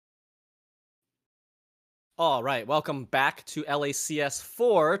All right, welcome back to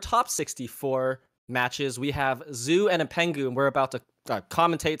LACS4 top 64 matches. We have Zoo and Pengu, and we're about to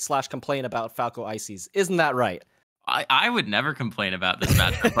commentate slash complain about Falco Ices. Isn't that right? I would never complain about this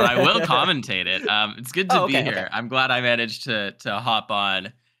matchup, but I will commentate it. It's good to Oh, be okay, okay. here. I'm glad I managed to hop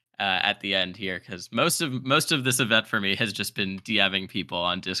on at the end here because most of this event for me has just been DMing people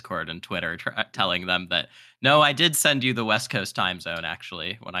on Discord and Twitter, telling them that no, I did send you the West Coast time zone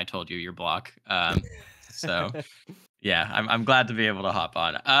actually when I told you your block. So yeah, I'm glad to be able to hop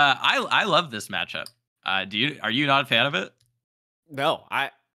on. I love this matchup. Are you not a fan of it? No,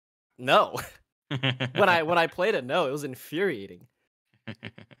 no. When I played it, no, it was infuriating.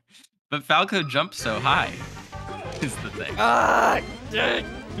 But Falco jumped so high is the thing. Ah!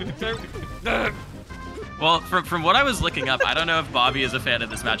 Well, from what I was looking up, I don't know if Bobby is a fan of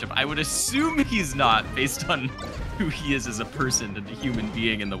this matchup. I would assume he's not, based on who he is as a person and a human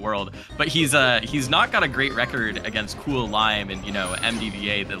being in the world. But he's not got a great record against Cool Lime and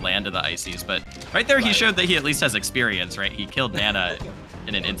MDVA, the land of the Ices. But right there, he showed that he at least has experience, right? He killed Nana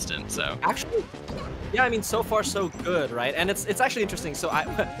in an instant. So Actually, yeah, I mean, so far so good, right? And it's actually interesting. So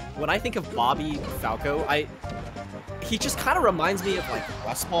when I think of Bobby Falco, he just kind of reminds me of like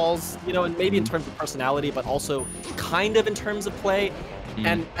BigBallz, and maybe in terms of personality, but also kind of in terms of play.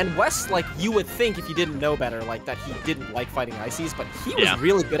 And Wes, like, you would think if you didn't know better, like that he didn't like fighting Ices, but he was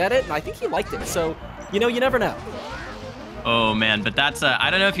really good at it, and I think he liked it. So, you never know. Oh man, but that's I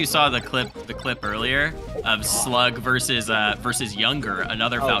don't know if you saw the clip earlier of SluG versus Younger,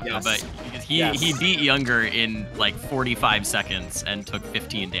 another Falco, yes. but he beat Younger in like 45 seconds and took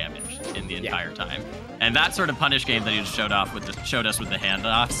 15 damage in the entire time. And that sort of punish game that he just showed us with the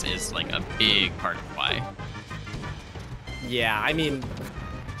handoffs is like a big part of why. Yeah, I mean,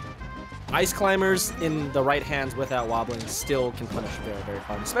 Ice Climbers in the right hands without wobbling still can punish very, very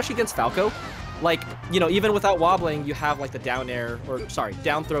hard, especially against Falco. Like, even without wobbling, you have like the down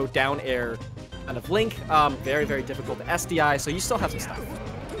throw, down air kind of link. Very, very difficult to SDI, so you still have some stuff.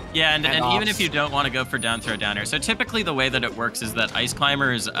 Yeah, and even if you don't want to go for down throw, down air, so typically the way that it works is that Ice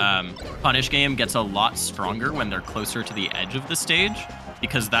Climber's punish game gets a lot stronger when they're closer to the edge of the stage,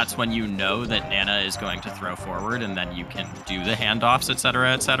 because that's when you know that Nana is going to throw forward, and then you can do the handoffs,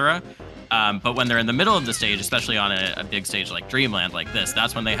 etc., etc. But when they're in the middle of the stage, especially on a big stage like Dreamland like this,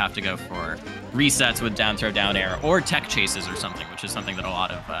 that's when they have to go for resets with down throw, down air, or tech chases or something, which is something that a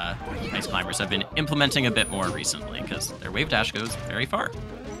lot of Ice Climbers have been implementing a bit more recently, because their wave dash goes very far.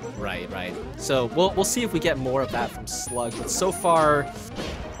 Right, right. So we'll see if we get more of that from SluG, but so far...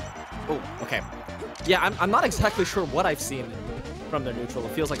 Oh, okay. Yeah, I'm not exactly sure what I've seen from their neutral.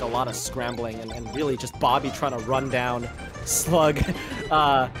 It feels like a lot of scrambling and really just Bobby trying to run down SluG.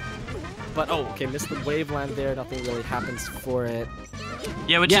 But, oh, okay, missed the waveland there. Nothing really happens for it.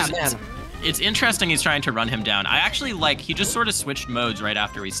 Yeah, man. It's interesting he's trying to run him down. I actually he just sort of switched modes right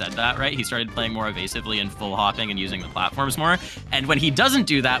after he said that, right? He started playing more evasively and full hopping and using the platforms more. And when he doesn't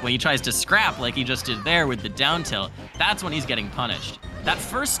do that, when he tries to scrap like he just did there with the down tilt, that's when he's getting punished. That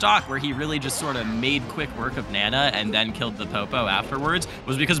first stock where he really just sort of made quick work of Nana and then killed the Popo afterwards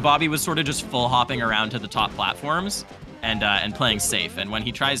was because Bobby was sort of just full hopping around to the top platforms and playing safe. And when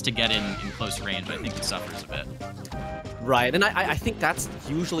he tries to get in close range, I think he suffers a bit. Right, and I think that's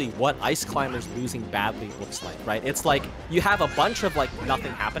usually what Ice Climbers losing badly looks like, right? It's like you have a bunch of like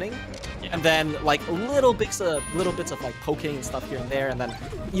nothing happening, and then like little bits of like poking and stuff here and there, and then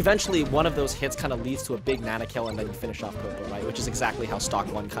eventually one of those hits kind of leads to a big Nana kill, and then you finish off Popo, right? Which is exactly how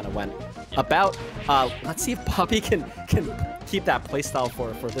Stock 1 kind of went about. Let's see if Bobby can keep that playstyle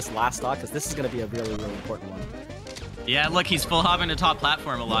for this last stock, because this is going to be a really, really important one. Yeah, look, he's full hopping to top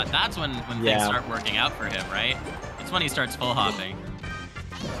platform a lot. That's when things start working out for him, right? It's when he starts full hopping.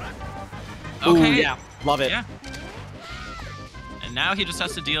 Okay. Ooh, yeah, love it. Yeah. And now he just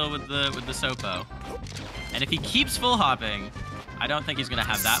has to deal with the Sopo. And if he keeps full hopping, I don't think he's gonna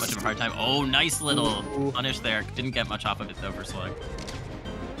have that much of a hard time. Oh, nice little punish there. Didn't get much off of it though for SluG.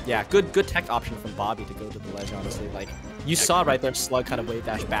 Yeah, good tech option from Bobby to go to the ledge, honestly. Like, you saw right there SluG kind of wave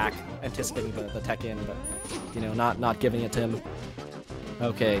dash back, anticipating the tech in, but, not giving it to him.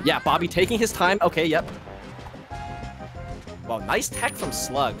 Okay, yeah, Bobby taking his time. Okay, yep. Wow, nice tech from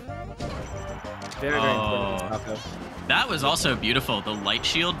SluG. Very, very important. That was also beautiful. The light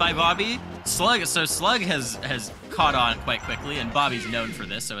shield by Bobby. SluG has caught on quite quickly, and Bobby's known for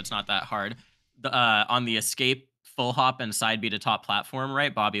this, so it's not that hard. On the escape full hop and side B to top platform,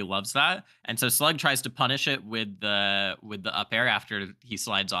 right? Bobby loves that. And so SluG tries to punish it with the up air after he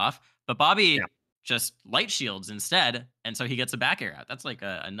slides off. But Bobby just light shields instead, and so he gets a back air out. That's like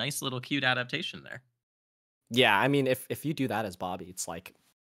a nice little cute adaptation there. Yeah, I mean, if you do that as Bobby, it's like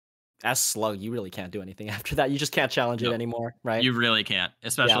as SluG, you really can't do anything after that. You just can't challenge it anymore, right? You really can't,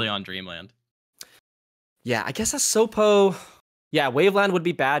 especially on Dreamland. Yeah, I guess as Sopo, yeah, Waveland would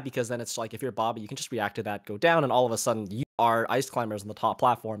be bad because then it's like if you're Bobby, you can just react to that, go down, and all of a sudden you are ice climbers on the top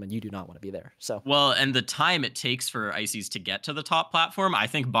platform, and you do not want to be there. So well, and the time it takes for ices to get to the top platform, I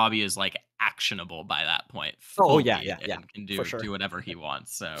think Bobby is like actionable by that point. Oh yeah, and can do for sure. do whatever he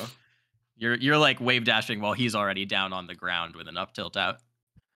wants. So you're like wave dashing while he's already down on the ground with an up tilt out.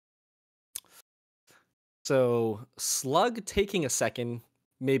 So SluG taking a second,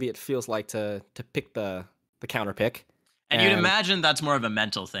 maybe it feels like to pick the counter pick. And you'd imagine that's more of a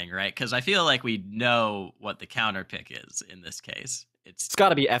mental thing, right? Because I feel like we know what the counter pick is in this case. It's got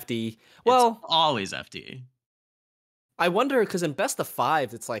to be FD. Well, it's always FD. I wonder, because in best of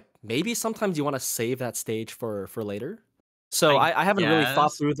 5, it's like maybe sometimes you want to save that stage for later. So I haven't really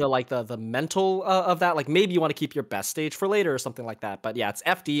thought through the mental of that. Like maybe you want to keep your best stage for later or something like that. But yeah, it's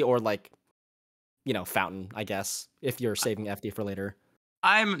FD or like, you know, Fountain, I guess, if you're saving FD for later.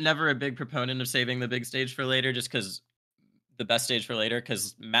 I'm never a big proponent of saving the big stage for later, just because the best stage for later,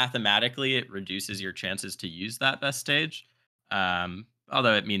 because mathematically it reduces your chances to use that best stage.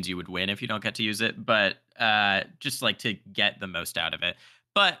 Although it means you would win if you don't get to use it, but just like to get the most out of it.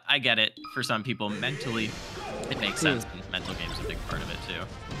 But I get it. For some people, mentally, it makes sense. And mental game's a big part of it too.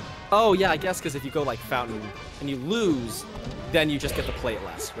 Oh yeah, I guess because if you go like Fountain and you lose, then you just get to play it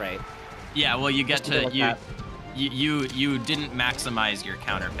less, right? Yeah, well, you get to you didn't maximize your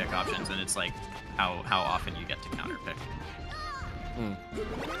counter pick options, and it's like how often you get to counter pick.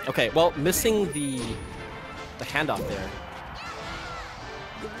 Okay, well, missing the handoff there.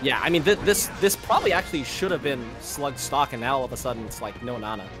 Yeah, I mean this probably actually should have been SluG stock, and now all of a sudden it's like no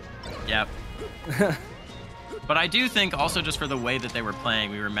Nana. Yep. But I do think also just for the way that they were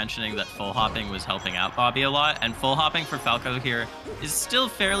playing, we were mentioning that full hopping was helping out Bobby a lot, and full hopping for Falco here is still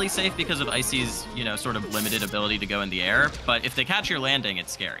fairly safe because of Icy's, you know, sort of limited ability to go in the air, but if they catch your landing,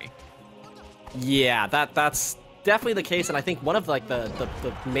 it's scary. Yeah, that's definitely the case, and I think one of like the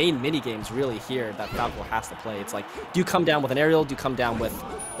main mini games really here that Falco has to play. It's like, do you come down with an aerial? Do you come down with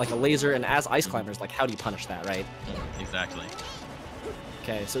like a laser? And as ice climbers, like how do you punish that, right? Exactly.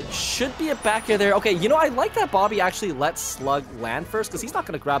 Okay, so it should be a back air there. Okay, you know, I like that Bobby actually lets SluG land first because he's not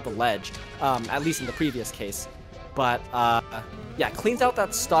going to grab the ledge, at least in the previous case. But yeah, cleans out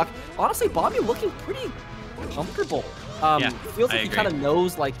that stock. Honestly, Bobby looking pretty comfortable. Yeah, feels like he kind of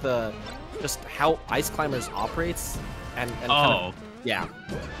knows like just how ice climbers operates and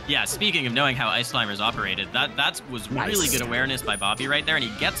yeah, speaking of knowing how ice climbers operated, that was really good awareness by Bobby right there, and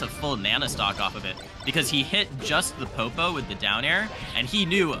he gets a full nana stock off of it because he hit just the popo with the down air, and he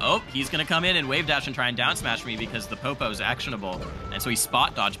knew, oh, he's gonna come in and wave dash and try and down smash me because the popo is actionable, and so he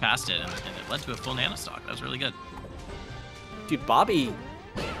spot dodged past it, and it led to a full nana stock. That was really good. Dude, Bobby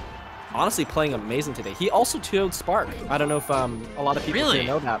honestly playing amazing today. He also 2-0'd Spark. I don't know if a lot of people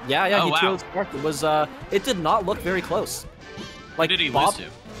know that. Yeah, oh, he wow. 2-0'd Spark. It was it did not look very close. Like, who did he lose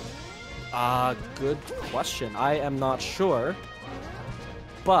to? Good question. I am not sure.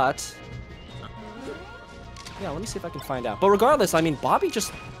 But yeah, let me see if I can find out. But regardless, I mean, Bobby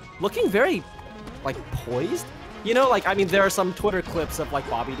just looking very like poised. You know, like, I mean, there are some Twitter clips of, like,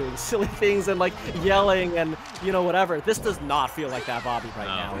 Bobby doing silly things and, like, yelling and, you know, whatever. This does not feel like that Bobby right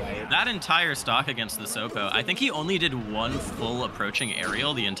now, right? That entire stock against the Sopo, I think he only did one full approaching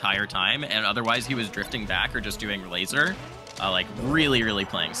aerial the entire time, and otherwise he was drifting back or just doing laser. Like, really, really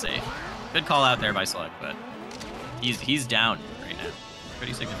playing safe. Good call out there by SluG, but he's down right now.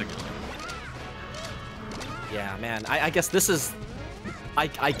 Pretty significantly. Yeah, man. I guess this is...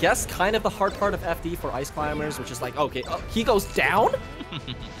 I guess kind of the hard part of FD for ice climbers, which is like, okay, he goes down?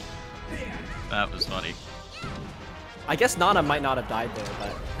 That was funny. I guess Nana might not have died there, but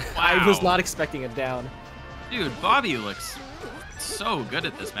wow. I was not expecting it down. Dude, Bobby looks so good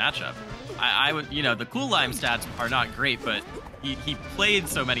at this matchup. I would, you know, the cool lime stats are not great, but he played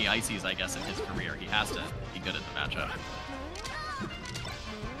so many ices, I guess, in his career. He has to be good at the matchup.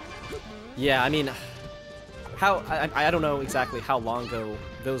 Yeah, I mean... I don't know exactly how long ago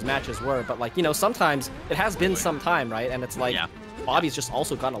those matches were, but like, you know, sometimes it has been some time, right? And it's like, Bobby's just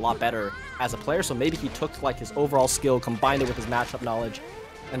also gotten a lot better as a player, so maybe he took like his overall skill, combined it with his matchup knowledge,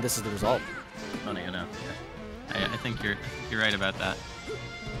 and this is the result. Funny enough. I think you're right about that.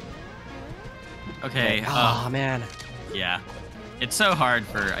 Okay. Oh man. Yeah. It's so hard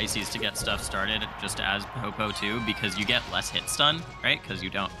for Ices to get stuff started just as Popo too, because you get less hit stun, right? Because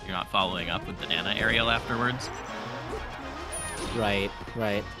you're not following up with the Nana aerial afterwards. Right.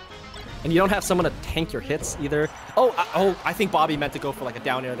 And you don't have someone to tank your hits either. Oh, I think Bobby meant to go for like a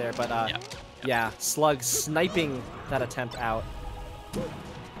down air there, but yeah, SluG sniping that attempt out.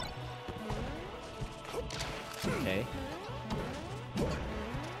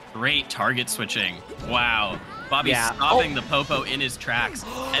 great target switching. Wow. Bobby stopping the Popo in his tracks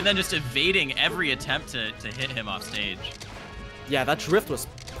and then just evading every attempt to hit him off stage. Yeah, that drift was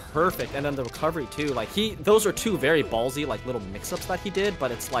perfect, and then the recovery too. Like those are two very ballsy like little mix-ups that he did, but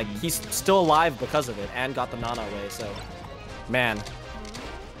it's like he's still alive because of it and got the Nana away. So, man,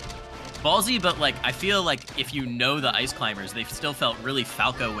 ballsy. But like I feel like if you know the ice climbers, they still felt really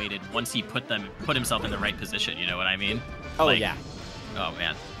Falco weighted once he put himself in the right position. You know what I mean? Oh like, yeah. Oh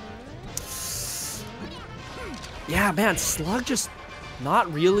man. Yeah, man, SluG just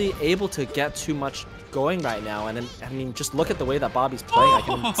not really able to get too much going right now, and then, I mean, just look at the way that Bobby's playing. I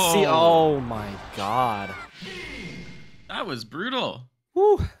can see. Oh my god, that was brutal.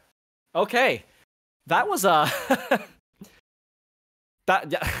 Woo. Okay, that was that.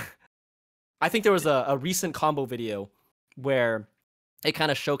 Yeah, I think there was a recent combo video where it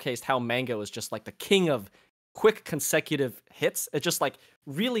kind of showcased how Mango is just like the king of quick consecutive hits. It's just like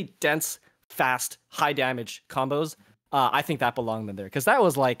really dense, fast, high damage combos. I think that belonged in there because that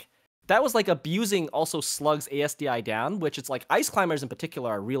was like abusing also SluG's ASDI down, which it's like ice climbers in particular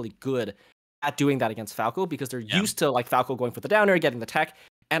are really good at doing that against Falco because they're used to like Falco going for the downer, getting the tech.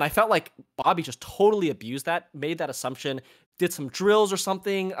 And I felt like Bobby just totally abused that, made that assumption, did some drills or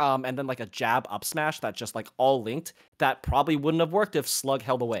something, and then like a jab up smash that just like all linked that probably wouldn't have worked if SluG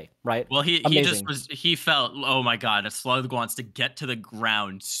held away, right? Well, he felt, oh my god, if SluG wants to get to the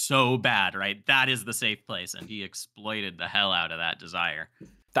ground so bad, right? That is the safe place, and he exploited the hell out of that desire.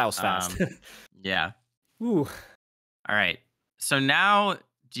 That was fast. Yeah. Ooh. All right. So now,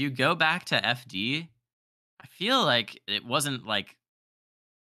 do you go back to FD? I feel like it wasn't like...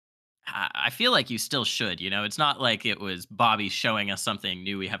 I feel like you still should, you know? It's not like it was Bobby showing us something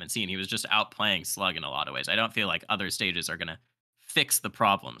new we haven't seen. He was just outplaying SluG in a lot of ways. I don't feel like other stages are going to fix the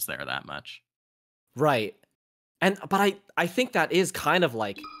problems there that much. Right. But I think that is kind of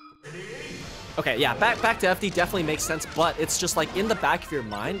like... Okay, yeah, back to FD definitely makes sense, but it's just like in the back of your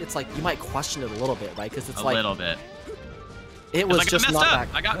mind, it's like you might question it a little bit, right? Because it's like... A little bit. It was just not that...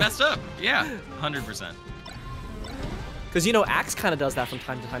 I got messed up. Yeah, 100%. Because, you know, Axe kind of does that from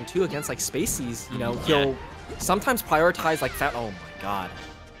time to time, too, against, like, Spaceys. You know, he'll sometimes prioritize, like, oh, my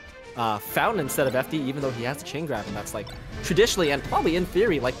God. Fountain instead of FD, even though he has the chain grab, and that's, like, traditionally and probably in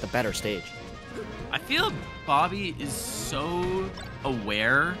theory, like, the better stage. I feel Bobby is so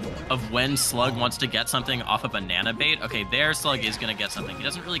aware of when SluG wants to get something off a banana bait. Okay, there SluG is going to get something. He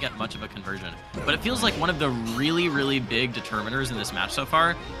doesn't really get much of a conversion. But it feels like one of the really, really big determiners in this match so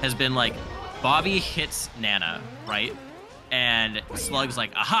far has been, like, Bobby hits Nana, right? And SluG's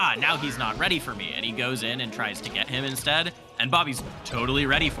like, aha, now he's not ready for me. And he goes in and tries to get him instead. And Bobby's totally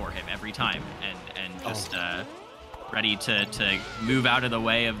ready for him every time. And just ready to move out of the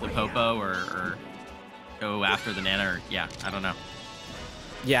way of the Popo or go after the Nana. Or, yeah, I don't know.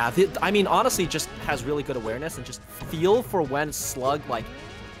 Yeah, I mean, honestly, just has really good awareness and just feel for when SluG, like,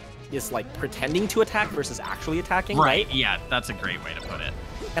 is, like, pretending to attack versus actually attacking. Right, yeah, that's a great way to put it.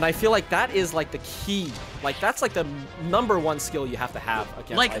 And I feel like that is, like, the key. Like, that's, like, the #1 skill you have to have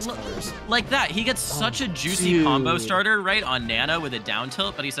against ice climbers. Like that. He gets such a juicy combo starter, right, on Nana with a down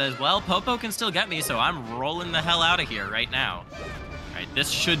tilt, but he says, well, Popo can still get me, so I'm rolling the hell out of here right now. All right, this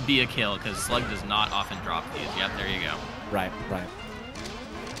should be a kill, because SluG does not often drop these. Yep, there you go. Right, right.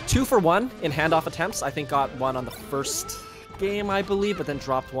 2 for 1 in handoff attempts. I think got one on the first game, I believe, but then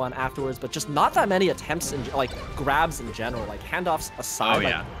dropped one afterwards. But just not that many attempts in like grabs in general, like handoffs aside.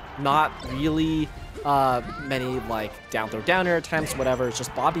 Like, not really many like down throw downer attempts, whatever. It's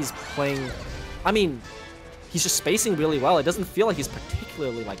just Bobby's playing. I mean, he's just spacing really well. It doesn't feel like he's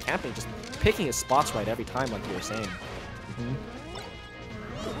particularly like camping, just picking his spots right every time, like you were saying.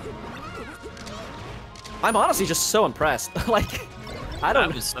 I'm honestly just so impressed. Like, I don't.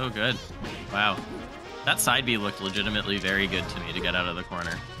 That was so good. Wow. That side B looked legitimately very good to me to get out of the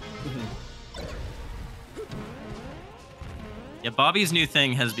corner. Yeah, Bobby's new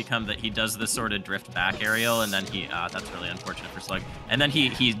thing has become that he does this sort of drift back aerial, and then he, that's really unfortunate for SluG. And then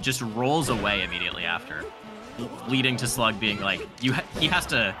he just rolls away immediately after, leading to SluG being like, he has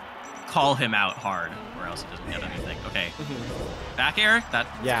to call him out hard, or else he doesn't get anything. Okay, back air,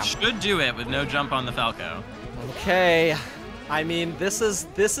 that should do it with no jump on the Falco. Okay. I mean, this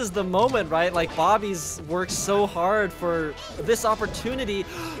is the moment, right? Like, Bobby's worked so hard for this opportunity.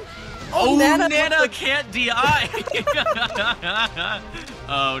 Oh, Nana can't DI.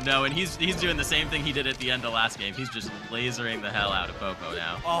 Oh no, and he's doing the same thing he did at the end of last game. He's just lasering the hell out of Popo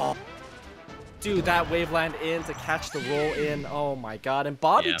now. Oh, dude, that waveland in to catch the roll in. Oh my god, and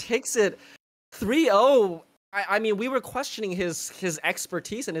Bobby takes it 3-0. I mean, we were questioning his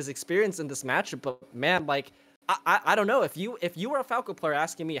expertise and his experience in this matchup, but man, like, I don't know if you were a Falco player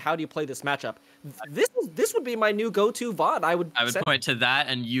asking me how do you play this matchup, this would be my new go-to VOD. I would point to that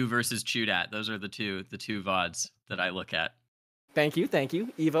and you versus Chudat. Those are the two VODs that I look at. Thank you,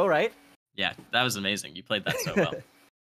 Evo, right? Yeah, that was amazing. You played that so well.